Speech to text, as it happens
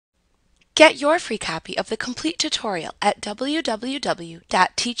Get your free copy of the complete tutorial at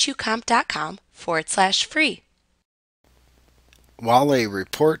www.teachucomp.com/free. While a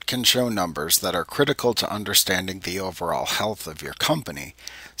report can show numbers that are critical to understanding the overall health of your company,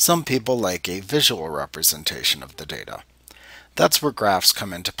 some people like a visual representation of the data. That's where graphs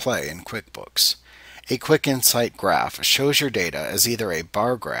come into play in QuickBooks. A quick insight graph shows your data as either a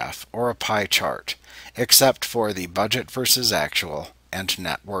bar graph or a pie chart, except for the budget versus actual and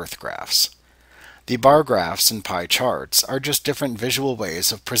net worth graphs. The bar graphs and pie charts are just different visual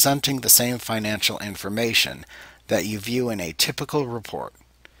ways of presenting the same financial information that you view in a typical report.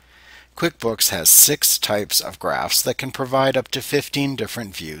 QuickBooks has 6 types of graphs that can provide up to 15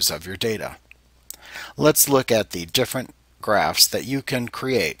 different views of your data. Let's look at the different graphs that you can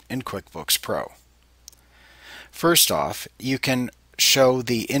create in QuickBooks Pro. First off, you can show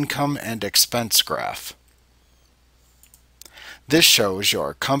the income and expense graph. This shows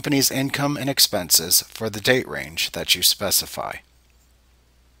your company's income and expenses for the date range that you specify.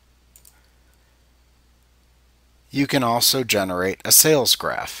 You can also generate a sales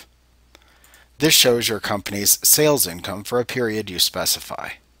graph. This shows your company's sales income for a period you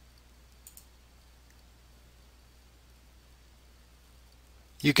specify.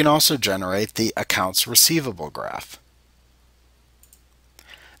 You can also generate the accounts receivable graph.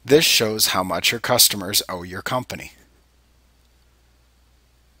 This shows how much your customers owe your company.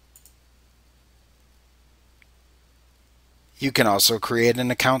 You can also create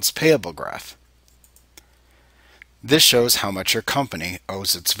an accounts payable graph. This shows how much your company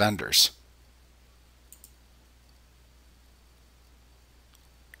owes its vendors.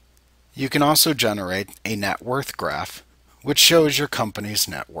 You can also generate a net worth graph, which shows your company's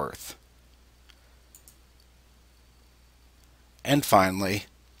net worth. And finally,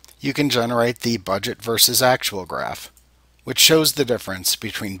 you can generate the budget versus actual graph, which shows the difference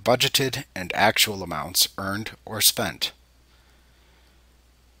between budgeted and actual amounts earned or spent.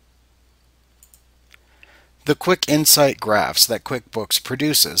 The quick insight graphs that QuickBooks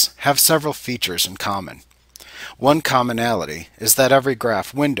produces have several features in common. One commonality is that every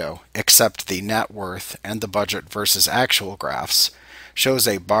graph window, except the net worth and the budget versus actual graphs, shows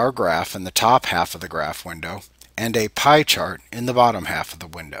a bar graph in the top half of the graph window and a pie chart in the bottom half of the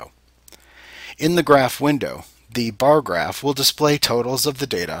window. In the graph window, the bar graph will display totals of the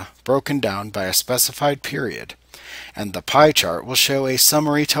data broken down by a specified period, and the pie chart will show a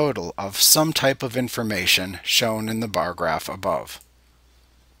summary total of some type of information shown in the bar graph above.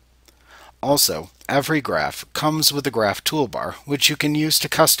 Also, every graph comes with a graph toolbar, which you can use to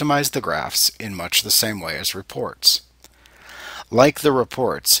customize the graphs in much the same way as reports. Like the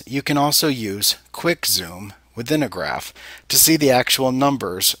reports, you can also use quick zoom within a graph to see the actual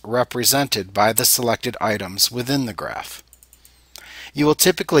numbers represented by the selected items within the graph. You will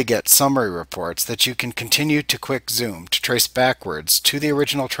typically get summary reports that you can continue to quick zoom to trace backwards to the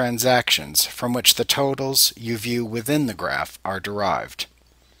original transactions from which the totals you view within the graph are derived.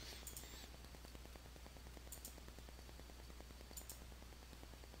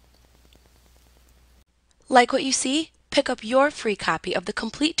 Like what you see? Pick up your free copy of the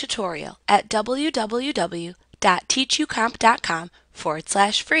complete tutorial at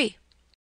www.teachucomp.com/free.